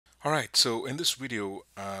Alright, so in this video,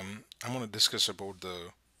 I'm going to discuss about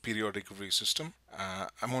the periodic review system.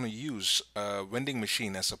 I'm going to use a vending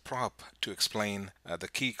machine as a prop to explain the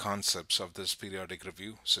key concepts of this periodic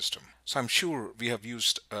review system. So I'm sure we have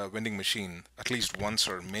used a vending machine at least once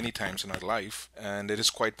or many times in our life, and it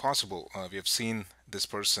is quite possible we have seen this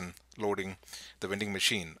person loading the vending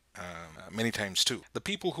machine many times too. The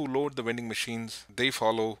people who load the vending machines, they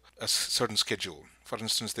follow a certain schedule. For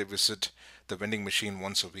instance, they visit the vending machine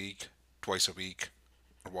once a week, twice a week,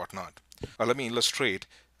 or whatnot. Let me illustrate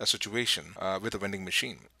a situation with a vending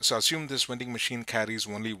machine. So assume this vending machine carries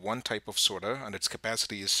only one type of soda and its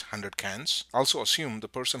capacity is 100 cans. Also assume the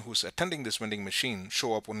person who's attending this vending machine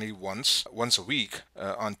show up only once a week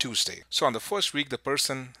on Tuesday. So on the first week, the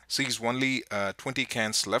person sees only 20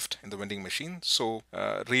 cans left in the vending machine, so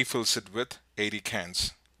refills it with 80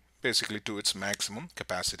 cans, basically to its maximum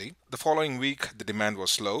capacity. The following week, the demand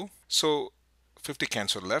was low, so 50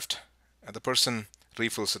 cans are left, and the person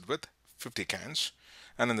refills it with 50 cans.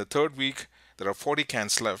 And in the third week, there are 40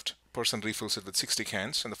 cans left, person refills it with 60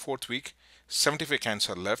 cans. And the fourth week, 75 cans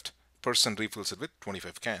are left, person refills it with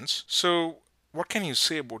 25 cans. So what can you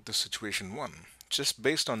say about this situation one? Just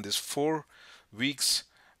based on this 4 weeks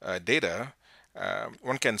data,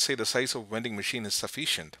 one can say the size of vending machine is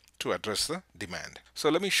sufficient to address the demand. So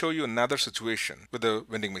let me show you another situation with the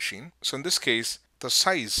vending machine. So in this case, the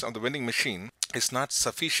size of the vending machine is not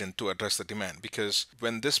sufficient to address the demand, because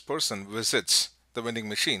when this person visits the vending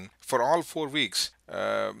machine for all 4 weeks,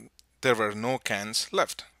 there were no cans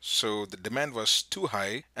left. So the demand was too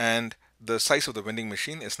high and the size of the vending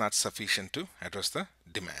machine is not sufficient to address the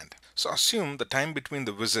demand. So assume the time between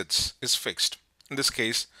the visits is fixed. In this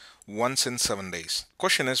case, once in 7 days.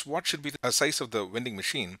 Question is, what should be the size of the vending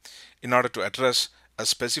machine in order to address a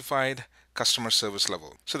specified customer service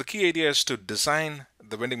level? So the key idea is to design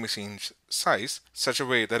the vending machine's size such a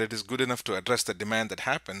way that it is good enough to address the demand that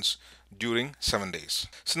happens during 7 days.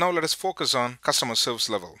 So now let us focus on customer service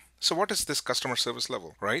level. So what is this customer service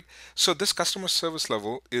level, right? So this customer service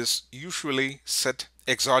level is usually set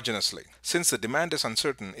exogenously. Since the demand is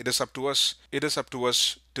uncertain, it is up to us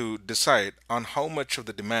to decide on how much of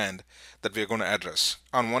the demand that we are going to address.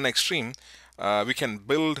 On one extreme, we can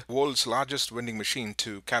build world's largest vending machine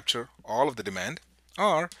to capture all of the demand,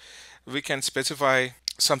 or we can specify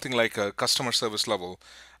something like a customer service level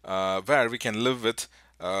where we can live with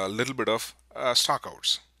a little bit of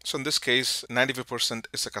stockouts. So in this case, 95%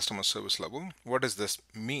 is the customer service level. What does this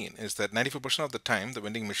mean? Is that 95% of the time the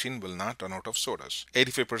vending machine will not run out of sodas.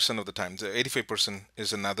 85% of the time, the 85%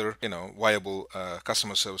 is another, viable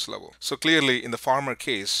customer service level. So clearly, in the former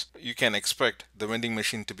case, you can expect the vending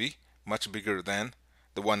machine to be much bigger than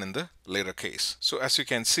the one in the later case. So as you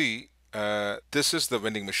can see, this is the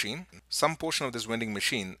vending machine. Some portion of this vending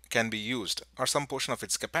machine can be used, or some portion of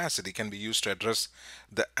its capacity can be used to address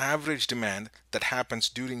the average demand that happens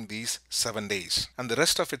during these 7 days. And the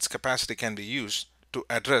rest of its capacity can be used to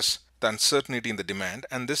address the uncertainty in the demand.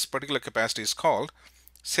 And this particular capacity is called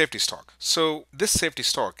safety stock. So this safety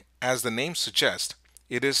stock, as the name suggests,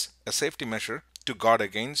 it is a safety measure to guard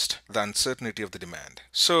against the uncertainty of the demand.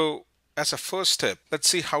 So as a first step, let's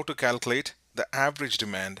see how to calculate the average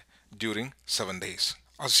demand during 7 days.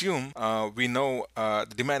 Assume we know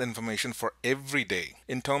the demand information for every day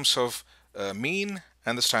in terms of mean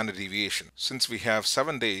and the standard deviation. Since we have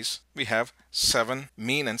 7 days, we have 7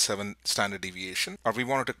 mean and 7 standard deviation. Or we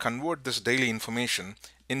wanted to convert this daily information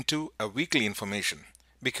into a weekly information,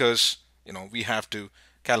 because we have to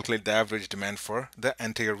calculate the average demand for the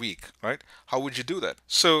entire week, right? How would you do that?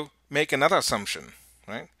 So make another assumption,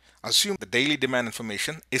 right? Assume the daily demand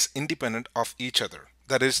information is independent of each other.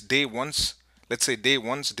 That is, let's say day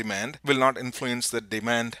one's demand will not influence the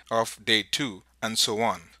demand of day 2, and so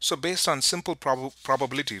on. So based on simple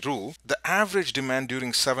probability rule, the average demand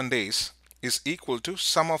during 7 days is equal to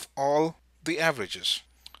sum of all the averages.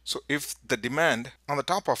 So if the demand on the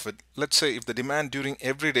top of it, let's say if the demand during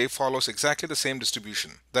every day follows exactly the same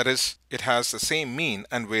distribution, that is, it has the same mean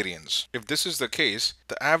and variance. If this is the case,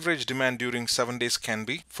 the average demand during 7 days can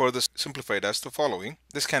be further simplified as the following.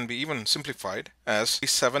 This can be even simplified as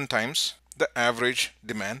 7 times the average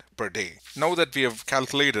demand per day. Now that we have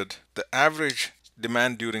calculated the average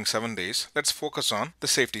demand during 7 days, let's focus on the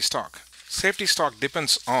safety stock. Safety stock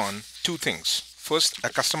depends on 2 things. First, a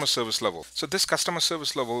customer service level. So this customer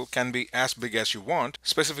service level can be as big as you want.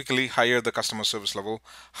 Specifically, higher the customer service level,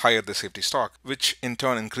 higher the safety stock, which in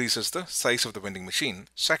turn increases the size of the vending machine.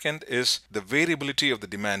 Second is the variability of the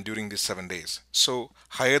demand during these 7 days. So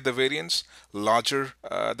higher the variance, larger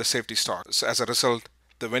the safety stock. So as a result,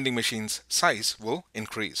 the vending machine's size will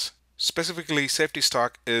increase. Specifically, safety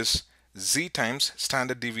stock is Z times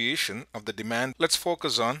standard deviation of the demand. Let's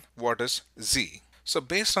focus on what is Z. So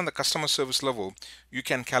based on the customer service level, you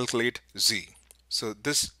can calculate Z. So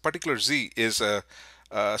this particular Z is a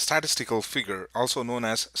statistical figure, also known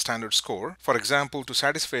as standard score. For example, to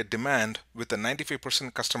satisfy a demand with a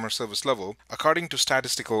 95% customer service level, according to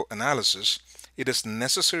statistical analysis, it is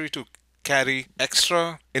necessary to carry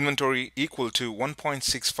extra inventory equal to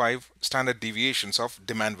 1.65 standard deviations of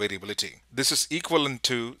demand variability. This is equivalent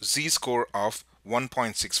to Z score of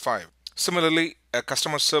 1.65. Similarly, a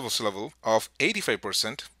customer service level of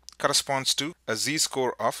 85% corresponds to a Z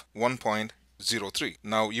score of 1.03.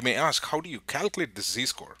 Now you may ask, how do you calculate this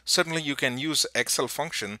Z-score? Certainly you can use Excel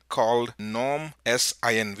function called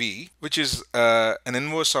norm-sinv, which is an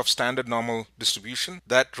inverse of standard normal distribution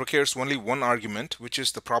that requires only one argument, which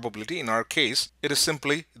is the probability. In our case, it is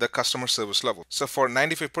simply the customer service level. So for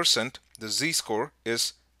 95%, the Z-score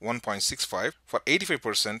is 1.65. For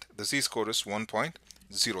 85%, the Z-score is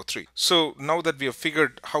 1.03. So now that we have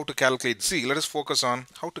figured how to calculate Z, let us focus on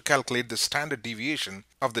how to calculate the standard deviation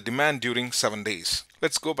of the demand during 7 days.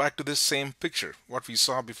 Let's go back to this same picture, what we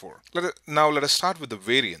saw before. Now let us start with the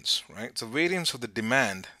variance, right? So variance of the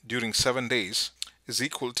demand during 7 days is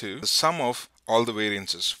equal to the sum of all the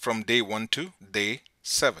variances from day 1 to day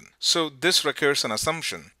 7. So this requires an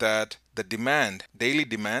assumption that the demand, daily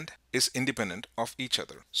demand, is independent of each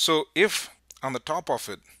other. So if on the top of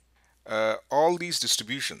it, all these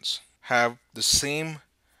distributions have the same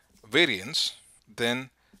variance, then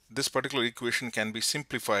this particular equation can be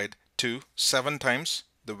simplified to 7 times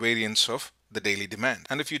the variance of the daily demand.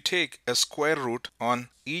 And if you take a square root on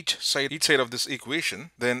each side of this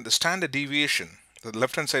equation, then the standard deviation, the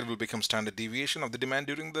left hand side will become standard deviation of the demand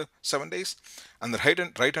during the 7 days, and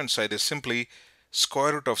the right hand side is simply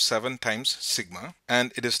square root of 7 times sigma,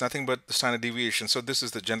 and it is nothing but the standard deviation. So this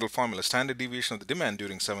is the general formula. Standard deviation of the demand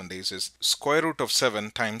during 7 days is square root of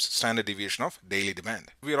 7 times standard deviation of daily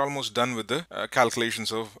demand. We are almost done with the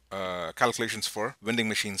calculations for vending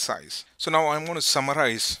machine size. So now I'm going to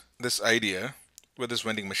summarize this idea with this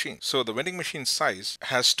vending machine. So the vending machine size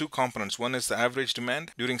has two components. One is the average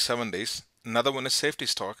demand during 7 days. Another one is safety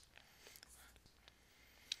stock.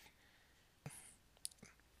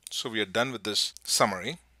 So we are done with this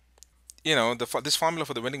summary. You know, this formula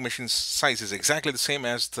for the vending machine size is exactly the same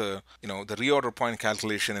as the reorder point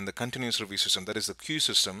calculation in the continuous review system, that is the Q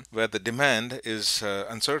system, where the demand is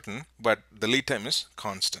uncertain but the lead time is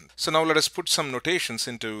constant. So now let us put some notations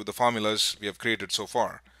into the formulas we have created so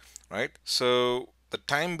far, right? So the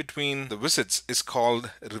time between the visits is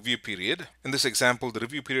called review period. In this example, the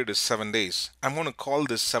review period is 7 days. I'm going to call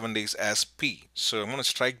this 7 days as P. So I'm going to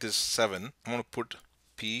strike this 7. I'm going to put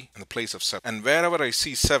P in the place of 7, and wherever I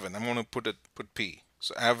see 7, I'm going to put P.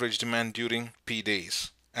 So average demand during P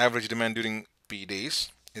days. Average demand during P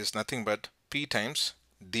days is nothing but P times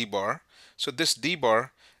D bar. So this D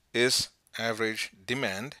bar is average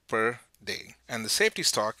demand per day, and the safety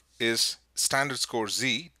stock is standard score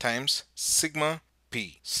Z times sigma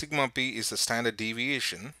P. Sigma P is the standard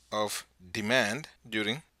deviation of demand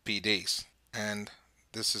during P days, and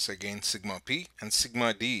this is again sigma P, and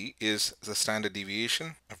sigma D is the standard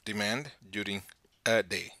deviation of demand during a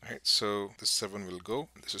day, right? So this 7 will go,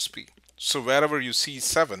 this is P. So wherever you see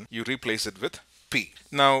 7, you replace it with P.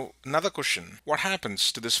 Now another question, what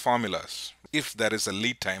happens to this formulas if there is a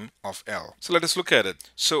lead time of L? So let us look at it.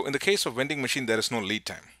 So in the case of vending machine, there is no lead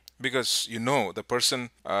time, because the person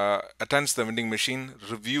attends the vending machine,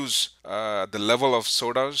 reviews the level of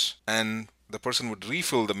sodas, and the person would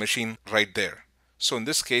refill the machine right there. So in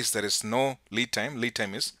this case, there is no lead time. Lead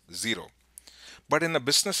time is 0. But in a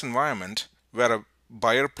business environment where a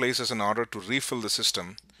buyer places an order to refill the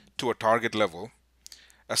system to a target level,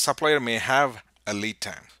 a supplier may have a lead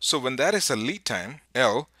time. So when there is a lead time,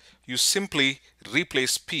 L, you simply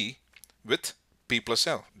replace P with P plus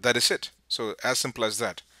L. That is it. So as simple as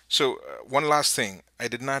that. So one last thing, I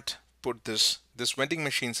did not put this vending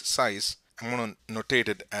machine's size, I'm going to notate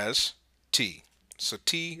it as T. So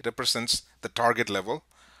T represents the target level,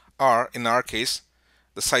 or in our case,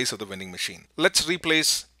 the size of the vending machine. Let's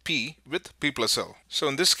replace P with P plus L. So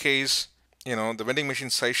in this case, the vending machine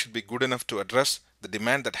size should be good enough to address the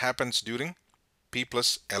demand that happens during P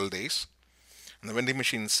plus L days. And the vending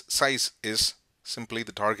machine's size is simply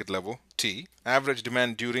the target level, T. Average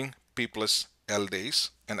demand during P plus L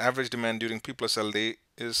days, and average demand during P plus L day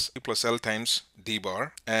is P plus L times D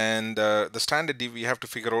bar, and the standard we have to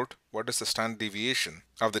figure out what is the standard deviation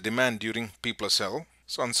of the demand during P plus L,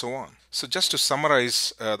 so on and so on. So just to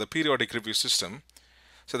summarize the periodic review system,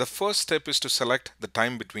 so the first step is to select the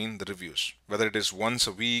time between the reviews, whether it is once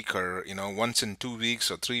a week or once in 2 weeks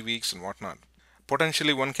or 3 weeks and whatnot.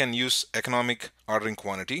 Potentially one can use economic ordering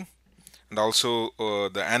quantity and also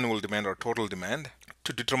the annual demand or total demand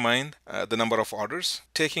to determine the number of orders.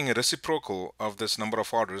 Taking a reciprocal of this number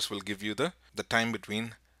of orders will give you the time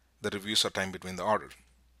between the reviews or time between the order.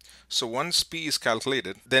 So once P is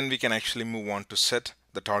calculated, then we can actually move on to set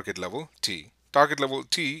the target level T. Target level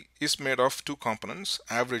T is made of two components,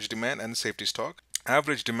 average demand and safety stock.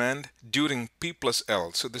 Average demand during P plus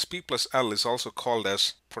L. So this P plus L is also called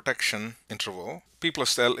as protection interval. P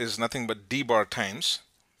plus L is nothing but D bar times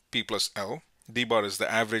P plus L. D bar is the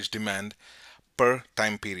average demand per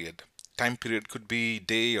time period. Time period could be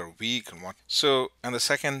day or week and what. So, and the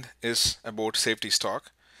second is about safety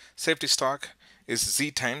stock. Safety stock is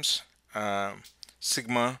Z times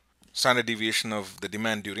sigma standard deviation of the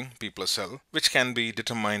demand during P plus L, which can be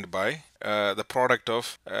determined by the product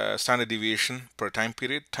of standard deviation per time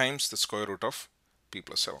period times the square root of P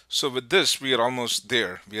plus L. So with this, we are almost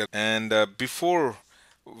there. Before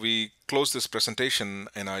we close this presentation,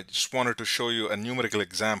 and I just wanted to show you a numerical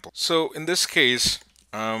example. So in this case,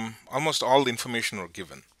 almost all the information are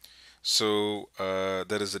given. So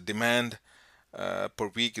there is a demand per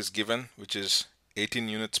week is given, which is 18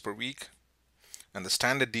 units per week, and the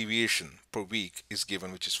standard deviation per week is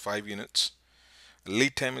given, which is 5 units.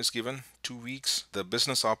 Lead time is given 2 weeks. The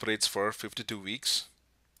business operates for 52 weeks.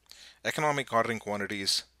 Economic ordering quantity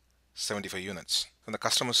is 75 units, and the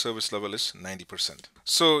customer service level is 90%.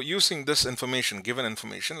 So using this information, given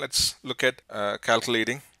information, let's look at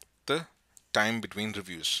calculating the time between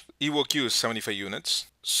reviews. EOQ is 75 units.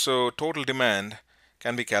 So total demand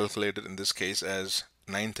can be calculated in this case as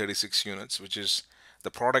 936 units, which is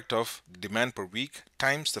the product of demand per week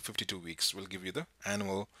times the 52 weeks will give you the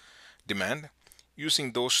annual demand.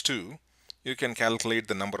 Using those two, you can calculate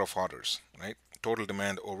the number of orders, right? Total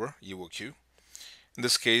demand over EOQ. In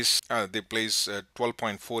this case, they place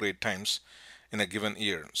 12.48 times in a given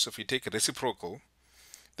year. So if you take a reciprocal,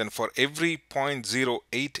 then for every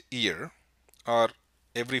 0.08 year or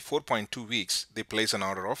every 4.2 weeks, they place an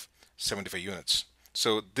order of 75 units.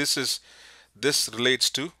 So this relates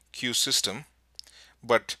to Q system,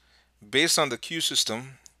 but based on the Q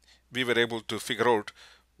system, we were able to figure out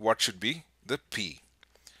what should be the P.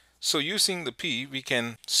 So using the P, we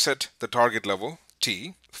can set the target level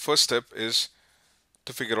T. First step is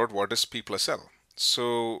to figure out what is P plus L.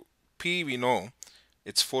 So P, we know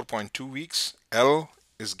it's 4.2 weeks. L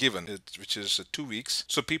is given, which is 2 weeks.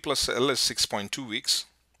 So P plus L is 6.2 weeks.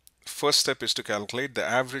 First step is to calculate the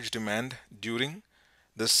average demand during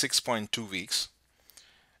the 6.2 weeks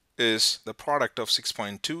is the product of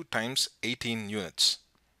 6.2 times 18 units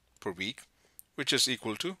per week, which is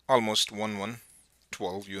equal to almost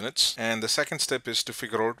 1112 units. And the second step is to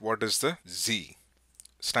figure out what is the Z,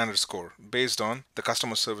 standard score, based on the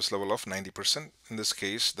customer service level of 90%. In this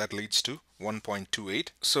case, that leads to 1.28.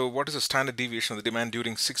 So what is the standard deviation of the demand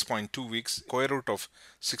during 6.2 weeks? Square root of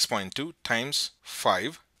 6.2 times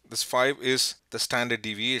 5. This 5 is the standard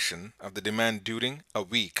deviation of the demand during a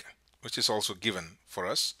week, which is also given for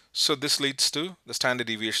us. So this leads to the standard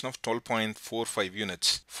deviation of 12.45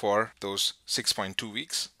 units for those 6.2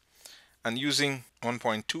 weeks. And using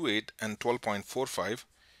 1.28 and 12.45,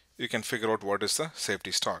 you can figure out what is the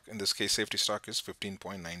safety stock. In this case, safety stock is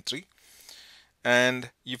 15.93. And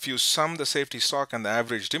if you sum the safety stock and the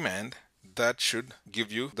average demand, that should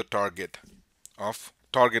give you the target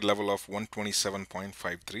level of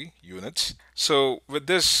 127.53 units. So with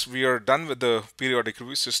this, we are done with the periodic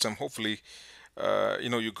review system. Hopefully,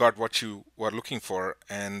 you got what you were looking for,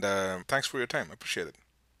 and thanks for your time. I appreciate it.